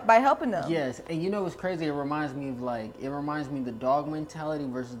by helping them. Yes. And you know what's crazy? It reminds me of the dog mentality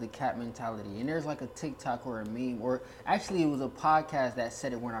versus the cat mentality. And there's like a TikTok or a meme, or actually it was a podcast that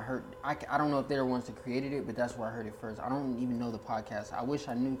said it when I heard... I don't know if they're the ones that created it, but that's where I heard it first. I don't even know the podcast. I wish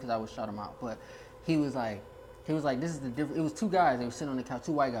I knew, because I would shout them out. But he was like, this is the difference. It was two guys. They were sitting on the couch,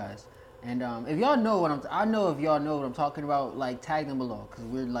 two white guys. And if y'all know what I'm talking about, like, tag them below, because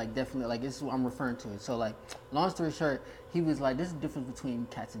we're like definitely like, this is what I'm referring to it. So like, long story short, he was like, this is the difference between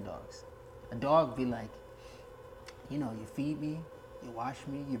cats and dogs. A dog be like, you feed me, you wash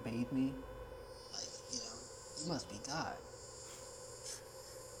me, you bathe me, like, you must be God.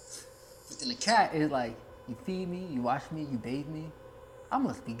 But then the cat is like, you feed me, you wash me, you bathe me, I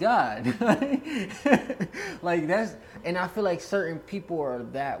must be God. Like, that's, and I feel like certain people are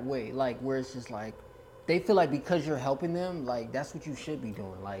that way, like, where it's just like, they feel like because you're helping them, like, that's what you should be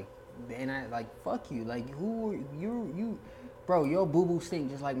doing. Like, and I, like, fuck you. Like, who are you, bro, your boo-boo stink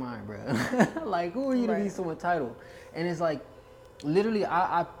just like mine, bro. Like, who are you to be so entitled? And it's like, literally,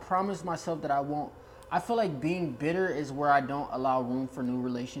 I promised myself that I won't, I feel like being bitter is where I don't allow room for new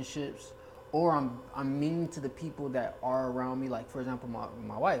relationships. Or I'm mean to the people that are around me. Like, for example,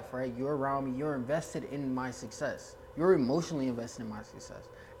 my wife, right? You're around me. You're invested in my success. You're emotionally invested in my success,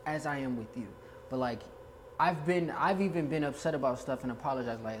 as I am with you. But like, I've even been upset about stuff and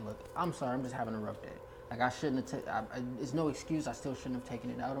apologized. Like, look, I'm sorry. I'm just having a rough day. Like, I shouldn't have. It's no excuse. I still shouldn't have taken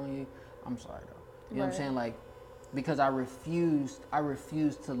it out on you. I'm sorry, though. You know what I'm saying? Like, because I refused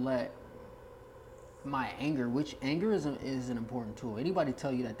to let my anger, which anger is an important tool. Anybody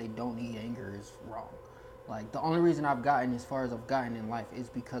tell you that they don't need anger is wrong. Like, the only reason I've gotten as far as I've gotten in life is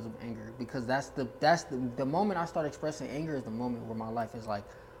because of anger. Because that's the moment I start expressing anger is the moment where my life is like,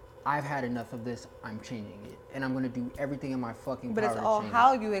 I've had enough of this. I'm changing it, and I'm gonna do everything in my fucking power. But it's all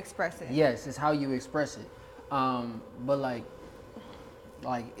how you express it. Yes, it's how you express it. But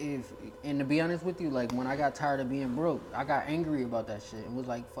like if, and to be honest with you, like when I got tired of being broke, I got angry about that shit and was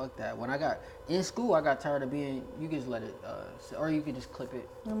like, fuck that. When I got in school, I got tired of being. You can just let it, or you can just clip it.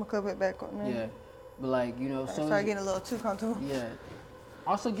 I'm gonna clip it back on there. Yeah, but like so. Start getting a little too comfortable. Yeah.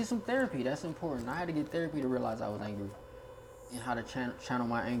 Also get some therapy. That's important. I had to get therapy to realize I was angry and how to channel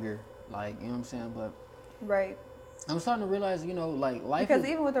my anger. Like, you know what I'm saying? But right. I'm starting to realize, like life. Because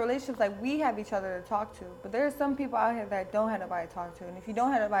even with the relationships, like we have each other to talk to, but there are some people out here that don't have nobody to talk to. And if you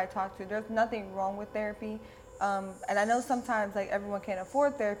don't have nobody to talk to, there's nothing wrong with therapy. And I know sometimes like everyone can't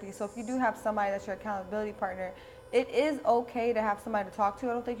afford therapy. So if you do have somebody that's your accountability partner, it is okay to have somebody to talk to.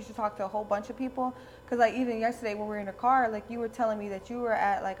 I don't think you should talk to a whole bunch of people. Because like even yesterday when we were in the car, like you were telling me that you were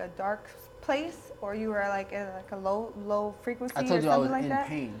at like a dark place, or you were like in like a low frequency I told or you I was something like in that.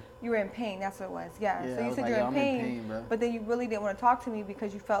 pain. You were in pain. That's what it was. Yeah. Yeah, So you said like, you're in I'm pain, in pain, bro. but then you really didn't want to talk to me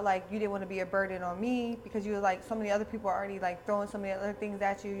because you felt like you didn't want to be a burden on me, because you were like so many other people are already like throwing so many other things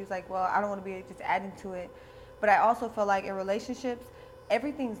at you. You was like, well, I don't want to be just adding to it. But I also feel like in relationships,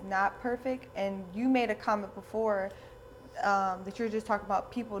 everything's not perfect. And you made a comment before that you're just talking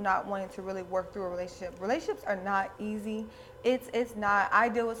about people not wanting to really work through a relationship. Relationships are not easy. It's not. I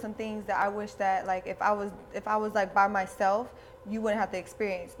deal with some things that I wish that like if I was like by myself, you wouldn't have to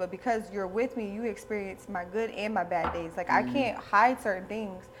experience. But because you're with me, you experience my good and my bad days. Like I can't hide certain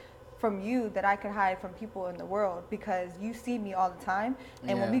things from you that I could hide from people in the world, because you see me all the time.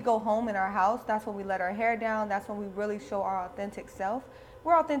 And when we go home in our house, that's when we let our hair down. That's when we really show our authentic self.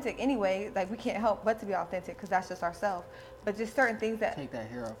 We're authentic anyway. Like we can't help but to be authentic because that's just ourselves. But just certain things that take that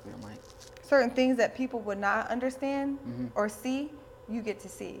hair off your mic. Certain things that people would not understand or see, you get to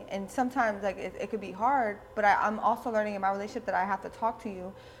see. And sometimes like it could be hard, but I'm also learning in my relationship that I have to talk to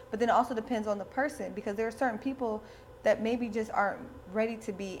you. But then it also depends on the person, because there are certain people that maybe just aren't ready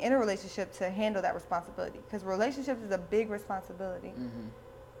to be in a relationship to handle that responsibility, because relationships is a big responsibility.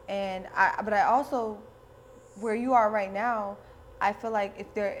 And but I also, where you are right now, I feel like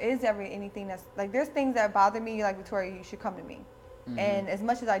if there is ever anything that's like, there's things that bother me, like, Victoria, you should come to me. And as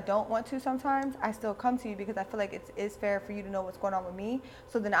much as I don't want to sometimes, I still come to you because I feel like it's fair for you to know what's going on with me.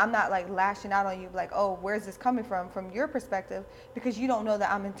 So then I'm not like lashing out on you like, oh, where's this coming from your perspective, because you don't know that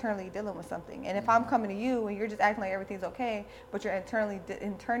I'm internally dealing with something. And if I'm coming to you and you're just acting like everything's okay, but you're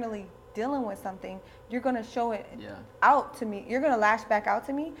internally dealing with something, you're going to show it out to me. You're going to lash back out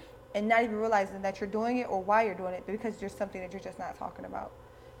to me and not even realizing that you're doing it or why you're doing it, because there's something that you're just not talking about.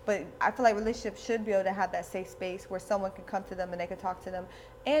 But I feel like relationships should be able to have that safe space where someone can come to them and they can talk to them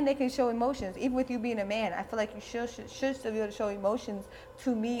and they can show emotions. Even with you being a man, I feel like you should still be able to show emotions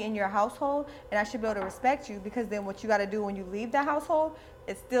to me in your household, and I should be able to respect you, because then what you got to do when you leave that household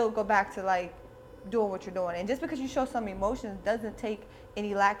is still go back to like doing what you're doing. And just because you show some emotions doesn't take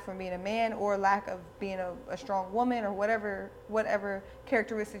any lack from being a man or lack of being a strong woman or whatever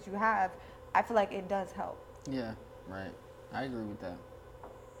characteristics you have. I feel like it does help. Yeah, right. I agree with that.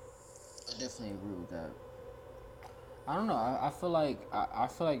 I definitely agree with that. I don't know. I feel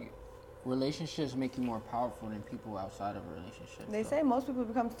like relationships make you more powerful than people outside of a relationship. They say most people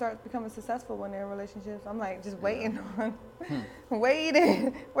start becoming successful when they're in relationships. I'm like just waiting on,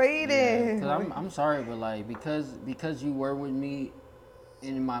 waiting. Yeah, cause I'm sorry, but like because you were with me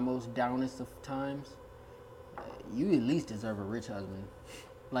in my most downest of times, you at least deserve a rich husband.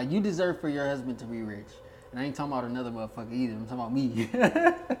 Like you deserve for your husband to be rich. And I ain't talking about another motherfucker either. I'm talking about me.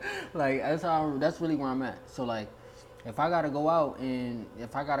 Like that's really where I'm at. So like, if I gotta go out in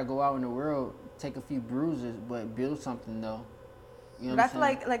the world, take a few bruises, but build something though. You know but I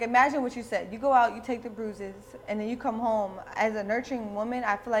feel like imagine what you said. You go out, you take the bruises, and then you come home as a nurturing woman.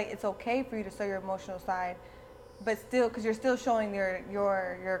 I feel like it's okay for you to show your emotional side, but still, because you're still showing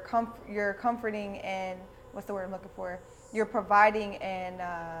your comforting and what's the word I'm looking for? You're providing and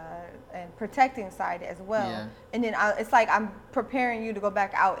protecting side as well. Yeah. And then it's like I'm preparing you to go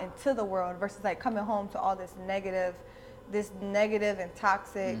back out into the world versus like coming home to all this negative and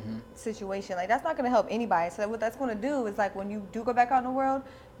toxic situation. Like that's not going to help anybody. So what that's going to do is like when you do go back out in the world,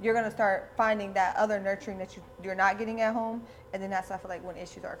 you're going to start finding that other nurturing that you're not getting at home. And then that's I feel like when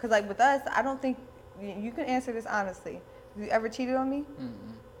issues are. Because like with us, I don't think you can answer this honestly. Have you ever cheated on me?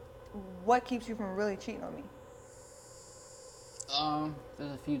 What keeps you from really cheating on me?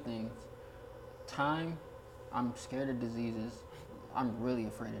 There's a few things. Time. I'm scared of diseases. I'm really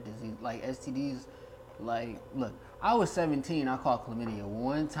afraid of disease. Like STDs Like, look, I was 17. I caught chlamydia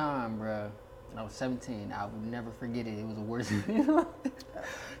one time, bro. I was 17. I would never forget it. It was the worst.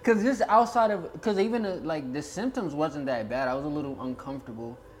 Because just outside of, because even like the symptoms wasn't that bad. I was a little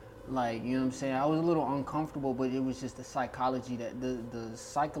uncomfortable. Like, you know what I'm saying? I was a little uncomfortable, but it was just the psychology that the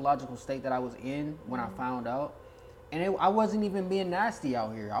psychological state that I was in when I found out. And I wasn't even being nasty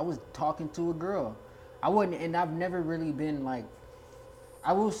out here. I was talking to a girl. I wasn't, and I've never really been like,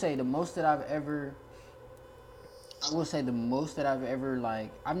 I will say the most that I've ever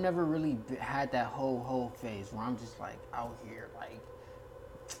like, I've never really had that whole phase where I'm just like out here like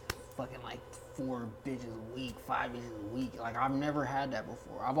fucking like 4 bitches a week, 5 bitches a week. Like, I've never had that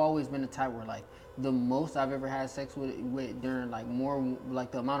before. I've always been the type where like the most I've ever had sex with during like more,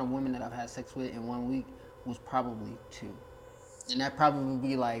 like the amount of women that I've had sex with in 1 week was probably 2. And that probably would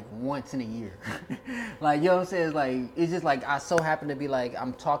be like once in a year. Like, you know what I'm saying? It's like, it's just like I so happen to be like,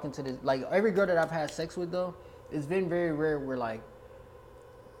 I'm talking to this, like every girl that I've had sex with though, it's been very rare where like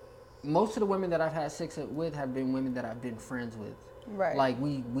most of the women that I've had sex with have been women that I've been friends with. Right. Like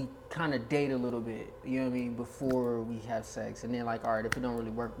we kind of date a little bit, you know what I mean, before we have sex. And then like, all right, if it don't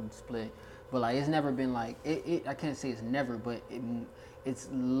really work, we split. But like, it's never been like, I can't say it's never, but it's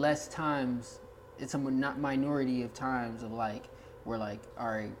less times, it's a minority of times of like, we're like, all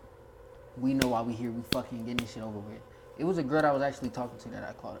right, we know why we here, we fucking getting this shit over with. It was a girl I was actually talking to that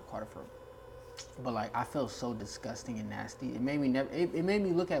I caught her from. But like, I felt so disgusting and nasty. It made me it made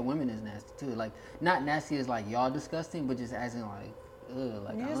me look at women as nasty too. Like, not nasty as like y'all disgusting, but just as in like, ugh.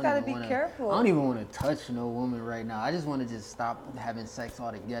 Like, you just gotta be careful. I don't even want to touch no woman right now. I just want to just stop having sex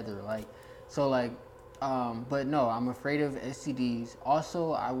altogether. Like, so like, but no, I'm afraid of STDs.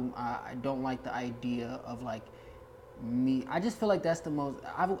 Also, I don't like the idea of like me. I just feel like that's the most.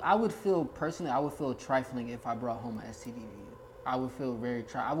 I would feel personally. I would feel trifling if I brought home an STD to you. I would feel very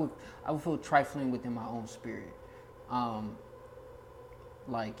I would feel trifling within my own spirit.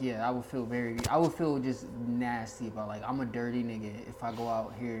 Like, yeah, I would feel just nasty about like, I'm a dirty nigga if I go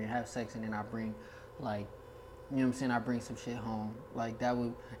out here and have sex and then I bring like, you know what I'm saying, I bring some shit home. Like, that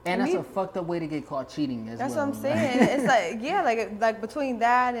would, and that's a fucked up way to get caught cheating as well. That's what I'm saying. It's like, yeah, like between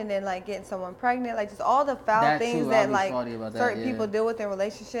that and then like getting someone pregnant, like just all the foul things that like certain people deal with in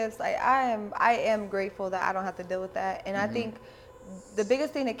relationships. Like, I am grateful that I don't have to deal with that. And I think the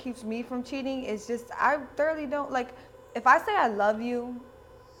biggest thing that keeps me from cheating is just, I thoroughly don't, like, if I say I love you,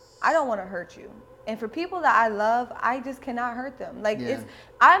 I don't want to hurt you. And for people that I love, I just cannot hurt them. Like,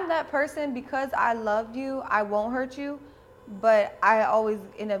 I'm that person, because I loved you, I won't hurt you, but I always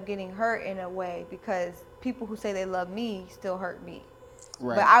end up getting hurt in a way because people who say they love me still hurt me.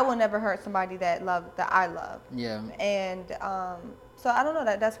 Right. But I will never hurt somebody that I love. Yeah. And so I don't know,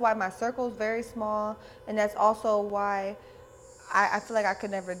 that's why my circle is very small, and that's also why I feel like I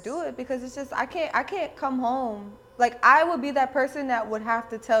could never do it, because it's just I can't come home. Like, I would be that person that would have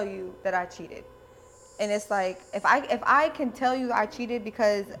to tell you that I cheated. And it's like, if I can tell you I cheated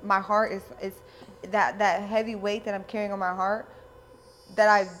because my heart is that heavy weight that I'm carrying on my heart, that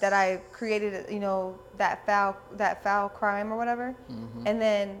I created, you know, that foul crime or whatever, and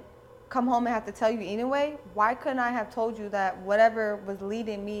then come home and have to tell you anyway, why couldn't I have told you that whatever was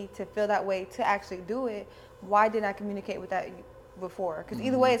leading me to feel that way to actually do it, why didn't I communicate with that before? Because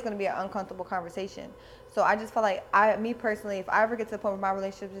either way, it's going to be an uncomfortable conversation. So I just feel like me personally, if I ever get to the point where my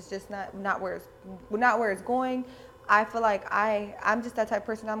relationship is just not where it's going, I feel like I'm just that type of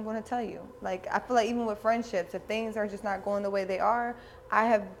person. I'm going to tell you. Like, I feel like even with friendships, if things are just not going the way they are, I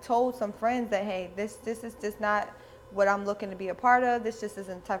have told some friends that, hey, this is just not what I'm looking to be a part of. This just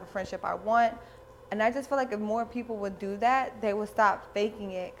isn't the type of friendship I want. And I just feel like if more people would do that, they would stop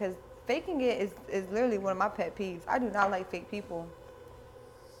faking it, because faking it is literally one of my pet peeves. I do not like fake people.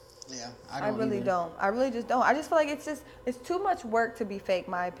 Yeah, I really don't. I really just don't. I just feel like it's too much work to be fake,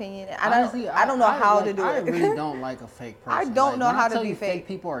 my opinion. And honestly, I don't know how to do it. I really don't like a fake person. I don't know how to be fake. Fake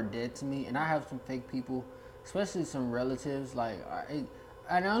people are dead to me, and I have some fake people, especially some relatives. Like,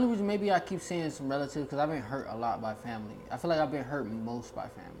 and the only reason maybe I keep saying some relatives, because I've been hurt a lot by family. I feel like I've been hurt most by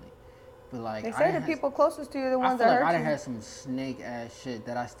family. But like, they say the people closest to you are the ones that hurt you. I done had some snake ass shit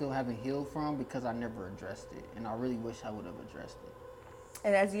that I still haven't healed from because I never addressed it, and I really wish I would have addressed it.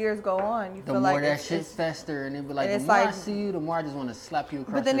 And as years go on, you feel like the more that shit fester, and it be like, the more I see you, the more I just want to slap you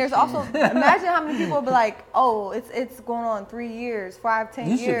across. But then there's also, imagine how many people will be like, oh, it's going on 3 years, 5, 10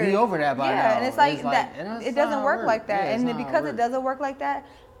 years. You should be over that by now. Yeah, and it's like that. It doesn't work like that, and because it doesn't work like that,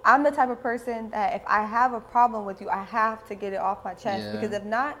 I'm the type of person that if I have a problem with you, I have to get it off my chest, because if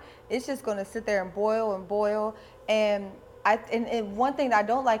not, it's just going to sit there and boil and boil. And one thing that I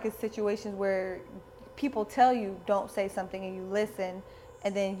don't like is situations where people tell you don't say something and you listen,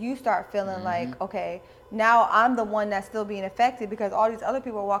 and then you start feeling like, okay, now I'm the one that's still being affected because all these other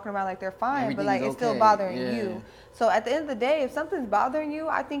people are walking around like they're fine, Everything but like is it's still okay. bothering Yeah. you. So at the end of the day, if something's bothering you,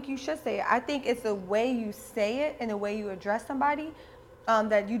 I think you should say it. I think it's the way you say it and the way you address somebody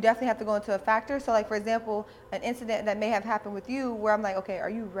that you definitely have to go into a factor. So like, for example, an incident that may have happened with you where I'm like, okay, are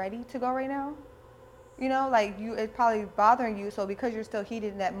you ready to go right now? You know, like it's probably bothering you. So because you're still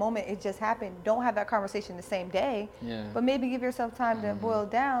heated in that moment, it just happened. Don't have that conversation the same day, but maybe give yourself time to boil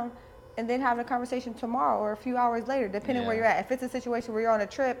down and then have the conversation tomorrow or a few hours later, depending where you're at. If it's a situation where you're on a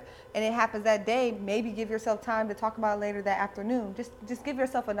trip and it happens that day, maybe give yourself time to talk about it later that afternoon. Just give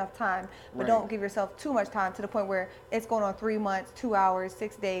yourself enough time, but don't give yourself too much time to the point where it's going on 3 months, 2 hours,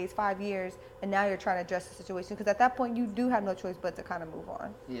 6 days, 5 years, and now you're trying to address the situation. Because at that point, you do have no choice but to kind of move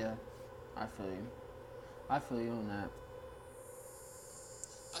on. Yeah, I feel you. I feel you on that.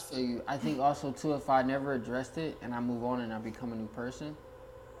 I feel you. I think also too, if I never addressed it and I move on and I become a new person,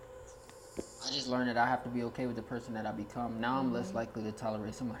 I just learned that I have to be okay with the person that I become. Now I'm less likely to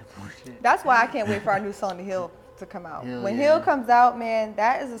tolerate somebody bullshit. That's why I can't wait for our new song, The Hill, to come out. When Hill comes out, man,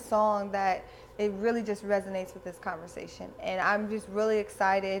 that is a song that it really just resonates with this conversation. And I'm just really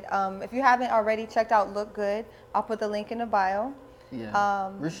excited. If you haven't already checked out Look Good, I'll put the link in the bio.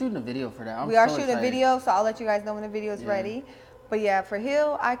 Yeah, we're shooting a video for that. We are shooting a video, so I'll let you guys know when the video is ready. But yeah, for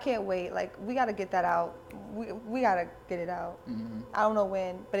Hill, I can't wait. Like, we got to get that out. We got to get it out. I don't know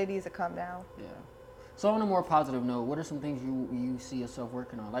when, but it needs to come now. Yeah. So on a more positive note, what are some things you see yourself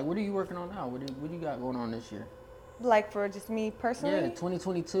working on? Like, what are you working on now? What do you got going on this year? Like, for just me personally? Yeah,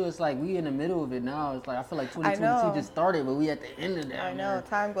 2022, it's like we in the middle of it now. It's like, I feel like 2022 just started, but we at the end of that. I know,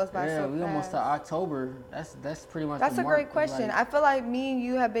 time goes by so fast. Yeah, we almost to October. That's pretty much That's the a mark. great question. Like, I feel like me and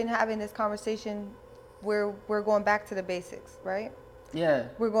you have been having this conversation where we're going back to the basics, right? Yeah.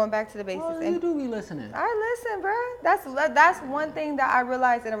 We're going back to the basics. Oh, you do be listening. I listen, bro. That's one thing that I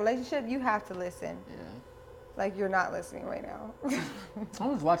realized in a relationship. You have to listen. Yeah. Like, you're not listening right now.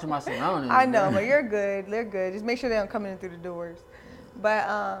 I'm just watching my surroundings. I know, but you're good. They're good. Just make sure they don't come in through the doors.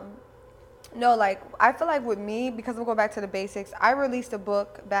 But no, like, I feel like with me, because we'll go back to the basics, I released a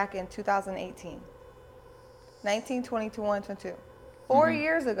book back in 2018. 19, 20, 21, 22. 4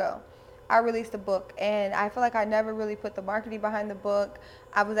 years ago, I released a book, and I feel like I never really put the marketing behind the book.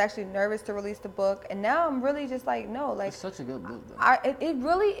 I was actually nervous to release the book, and now I'm really just like, no, like, it's such a good book, though. It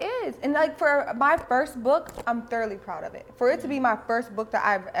really is. And like, for my first book, I'm thoroughly proud of it. For it to be my first book that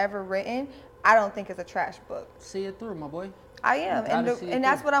I've ever written, I don't think it's a trash book. See it through, my boy. I am, and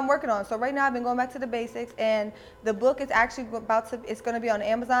that's what I'm working on. So right now I've been going back to the basics, and the book is actually it's going to be on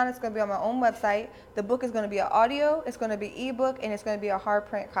Amazon. It's going to be on my own website. The book is going to be an audio, it's going to be ebook, and it's going to be a hard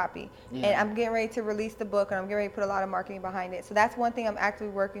print copy. Yeah. And I'm getting ready to release the book, and I'm getting ready to put a lot of marketing behind it. So that's one thing I'm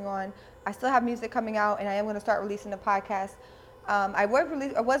actively working on. I still have music coming out, and I am going to start releasing the podcast. I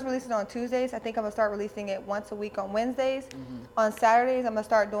was releasing on Tuesdays. I think I'm going to start releasing it once a week on Wednesdays. On Saturdays, I'm going to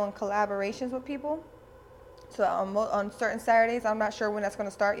start doing collaborations with people. So on certain Saturdays, I'm not sure when that's going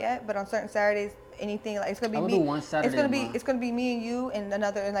to start yet, but on certain Saturdays, anything like it's going to be me. Do one Saturday it's going to be me and you and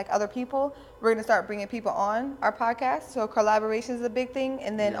like other people. We're going to start bringing people on our podcast. So collaboration is a big thing,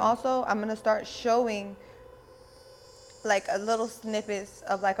 and then also I'm going to start showing like a little snippets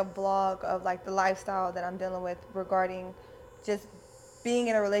of like a vlog of like the lifestyle that I'm dealing with regarding just being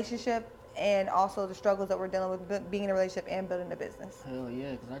in a relationship, and also the struggles that we're dealing with being in a relationship and building a business. Hell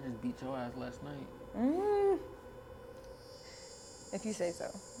yeah, because I just beat your ass last night. If you say so.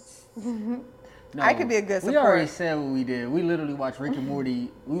 No, I could be a good support. We already said what we did. We literally watched Rick and Morty.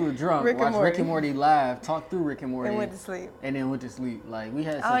 We were drunk. Watched Rick and Morty live, talked through Rick and Morty. And went to sleep. And then went to sleep. Like, we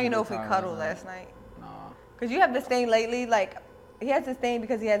had I don't even know if we cuddled last night. Nah. Because you have this thing lately, like, he has this thing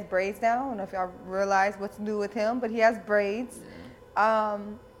because he has braids now. I don't know if y'all realize what's new with him, but he has braids. Yeah.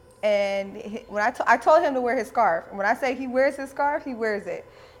 And when I told him to wear his scarf. And when I say he wears his scarf, he wears it.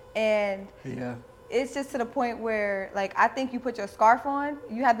 And it's just to the point where, like, I think you put your scarf on,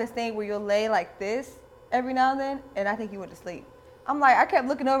 you have this thing where you'll lay like this every now and then, and I think you went to sleep. I'm like, I kept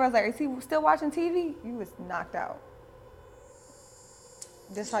looking over, I was like, is he still watching TV? You was knocked out.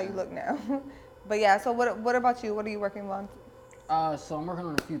 Just how you look now. But yeah, so what about you? What are you working on? So I'm working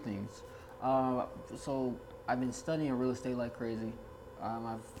on a few things. So I've been studying real estate like crazy.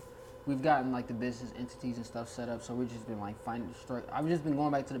 We've gotten like the business entities and stuff set up, so we've just been like I've just been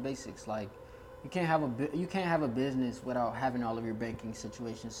going back to the basics. Like, you can't have a business without having all of your banking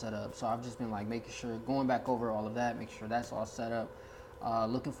situations set up. So I've just been like making sure, going back over all of that, making sure that's all set up.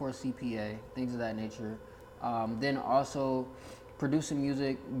 Looking for a CPA, things of that nature. Then also producing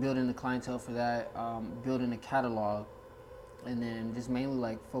music, building the clientele for that, building a catalog, and then just mainly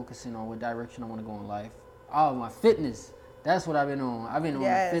like focusing on what direction I want to go in life. Oh, my fitness. That's what I've been on. I've been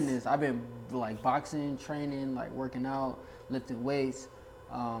on fitness. I've been like boxing, training, like working out, lifting weights,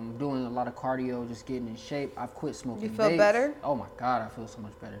 doing a lot of cardio, just getting in shape. I've quit smoking. You feel vapes. Better? Oh my God, I feel so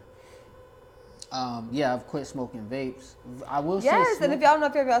much better. Yeah, I've quit smoking vapes. I will say. Yes, and if y'all know,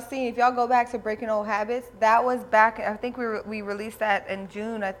 if y'all seen, if y'all go back to Breaking Old Habits, that was back. I think we released that in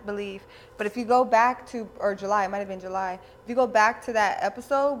June, I believe. But if you go back to, or July, it might have been July. If you go back to that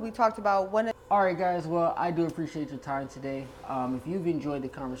episode, we talked about one. All right, guys. Well, I do appreciate your time today. If you've enjoyed the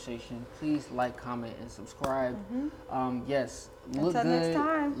conversation, please like, comment, and subscribe. Yes, look Until good. next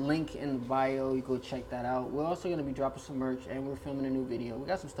time. Link in the bio. You go check that out. We're also going to be dropping some merch, and we're filming a new video. We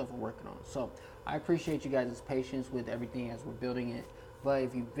got some stuff we're working on. So I appreciate you guys' patience with everything as we're building it. But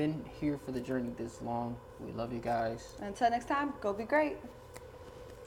if you've been here for the journey this long, we love you guys. Until next time, go be great.